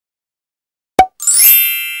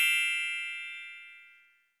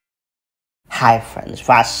Hi friends,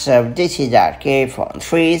 what's up? This is our iPhone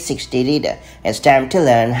 360 reader. It's time to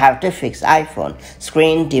learn how to fix iPhone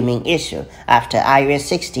screen dimming issue after iOS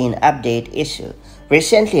 16 update issue.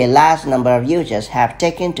 Recently, a large number of users have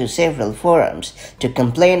taken to several forums to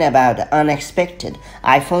complain about the unexpected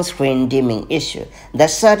iPhone screen dimming issue. The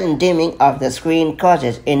sudden dimming of the screen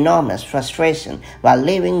causes enormous frustration, while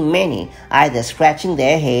leaving many either scratching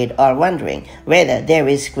their head or wondering whether there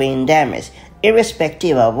is screen damage.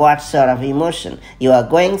 Irrespective of what sort of emotion you are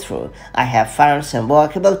going through, I have found some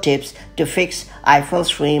workable tips to fix iPhone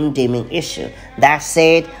screen dimming issue. That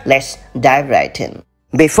said, let's dive right in.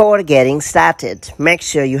 Before getting started, make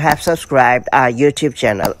sure you have subscribed our YouTube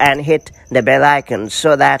channel and hit the bell icon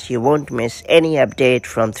so that you won't miss any update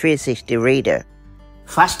from 360 Reader.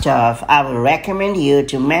 First off, I will recommend you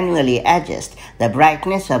to manually adjust the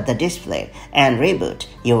brightness of the display and reboot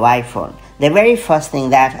your iPhone. The very first thing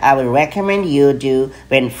that I will recommend you do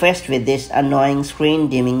when faced with this annoying screen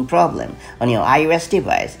dimming problem on your iOS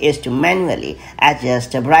device is to manually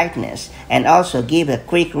adjust the brightness and also give a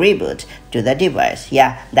quick reboot to the device.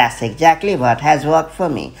 Yeah, that's exactly what has worked for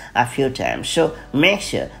me a few times. So make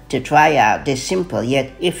sure to try out this simple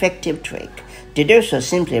yet effective trick. To do so,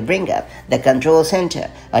 simply bring up the control center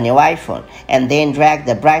on your iPhone and then drag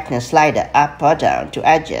the brightness slider up or down to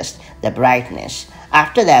adjust the brightness.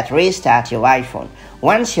 After that, restart your iPhone.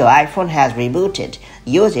 Once your iPhone has rebooted,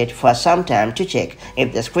 use it for some time to check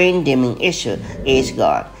if the screen dimming issue is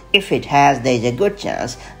gone. If it has, there is a good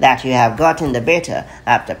chance that you have gotten the better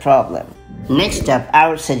of the problem. Next up, I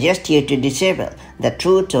would suggest you to disable the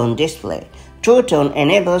True Tone display. True Tone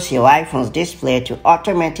enables your iPhone's display to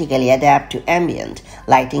automatically adapt to ambient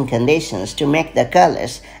lighting conditions to make the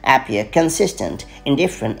colors appear consistent in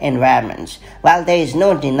different environments. While there is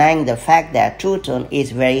no denying the fact that True Tone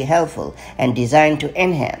is very helpful and designed to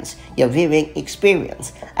enhance your viewing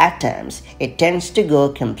experience, at times it tends to go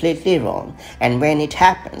completely wrong, and when it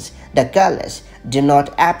happens, the colors do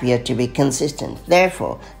not appear to be consistent.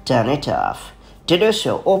 Therefore, turn it off. To do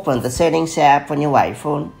so, open the Settings app on your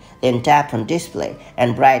iPhone, then tap on Display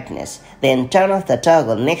and Brightness, then turn off the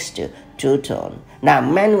toggle next to True Tone. Now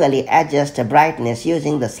manually adjust the brightness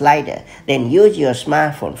using the slider, then use your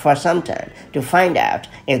smartphone for some time to find out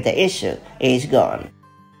if the issue is gone.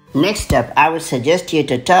 Next up, I would suggest you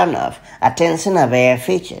to turn off Attention Aware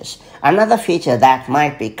features. Another feature that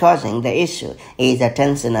might be causing the issue is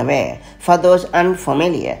Attention Aware. For those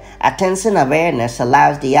unfamiliar, Attention Awareness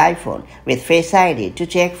allows the iPhone with Face ID to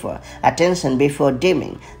check for attention before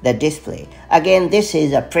dimming the display. Again, this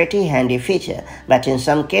is a pretty handy feature, but in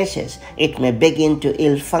some cases, it may begin to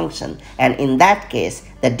ill function, and in that case,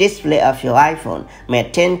 the display of your iPhone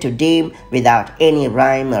may tend to dim without any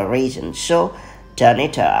rhyme or reason. So, turn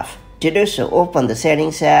it off. To do so, open the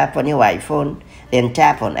Settings app on your iPhone, then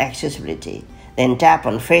tap on Accessibility, then tap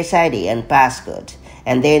on Face ID and Passcode,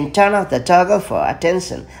 and then turn off the toggle for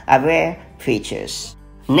Attention Aware features.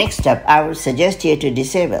 Next up, I would suggest you to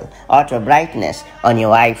disable Auto Brightness on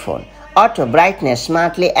your iPhone. Auto Brightness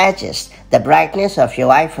smartly adjusts the brightness of your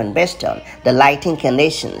iPhone based on the lighting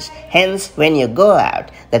conditions. Hence, when you go out,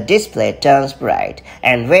 the display turns bright,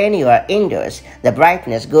 and when you are indoors, the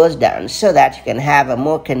brightness goes down so that you can have a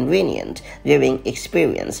more convenient viewing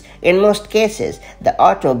experience. In most cases, the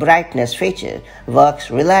Auto Brightness feature works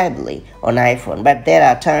reliably on iPhone, but there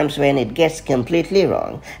are times when it gets completely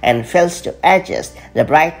wrong and fails to adjust the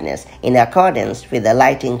brightness in accordance with the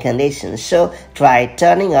lighting conditions. So, try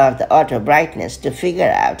turning off the Auto Brightness to figure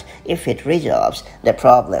out if it resolves the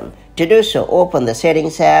problem. To do so, open the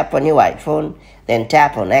Settings app on your iPhone, then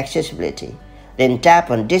tap on Accessibility, then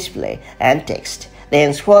tap on Display and Text,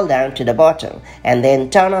 then scroll down to the bottom and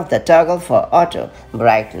then turn off the toggle for Auto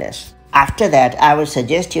Brightness. After that, I would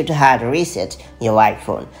suggest you to hard reset your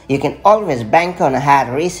iPhone. You can always bank on a hard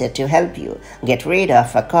reset to help you get rid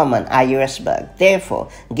of a common iOS bug. Therefore,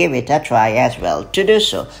 give it a try as well. To do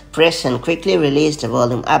so, press and quickly release the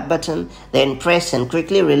volume up button, then press and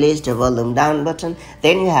quickly release the volume down button.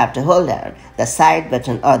 Then you have to hold down the side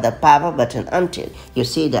button or the power button until you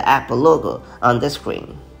see the Apple logo on the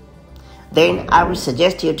screen. Then I would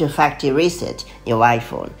suggest you to factory reset your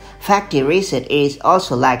iPhone. Factory reset is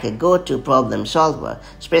also like a go-to problem solver,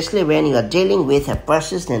 especially when you are dealing with a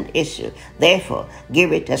persistent issue. Therefore,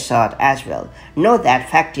 give it a shot as well. Note that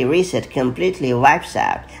factory reset completely wipes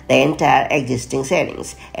out the entire existing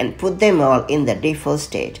settings and put them all in the default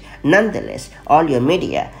state. Nonetheless, all your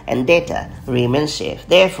media and data remain safe.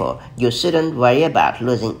 Therefore, you shouldn't worry about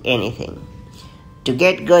losing anything. To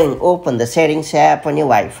get going, open the Settings app on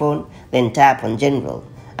your iPhone, then tap on General.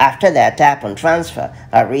 After that, tap on Transfer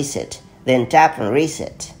or Reset, then tap on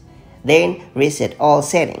Reset. Then reset all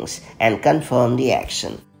settings and confirm the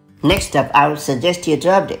action. Next up, I would suggest you to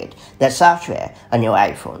update the software on your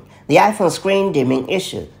iPhone. The iPhone screen dimming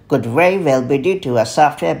issue could very well be due to a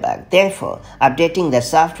software bug. Therefore, updating the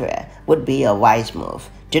software would be a wise move.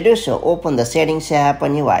 To do so, open the Settings app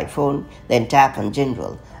on your iPhone, then tap on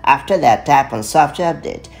General. After that, tap on Software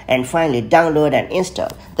Update and finally download and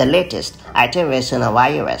install the latest iteration of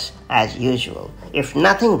iOS as usual. If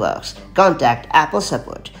nothing works, contact Apple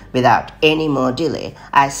support without any more delay.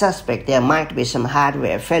 I suspect there might be some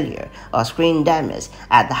hardware failure or screen damage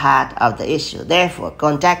at the heart of the issue. Therefore,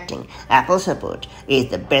 contacting Apple support is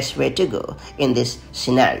the best way to go in this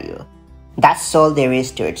scenario. That's all there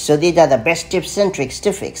is to it. So these are the best tips and tricks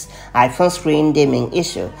to fix iPhone screen dimming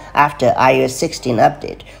issue after iOS 16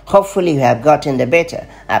 update. Hopefully you have gotten the better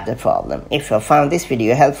of the problem. If you found this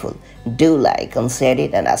video helpful, do like and share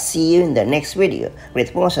it, and I'll see you in the next video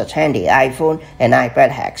with more such handy iPhone and iPad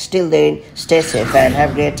hacks. Till then, stay safe and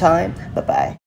have a great time. Bye bye.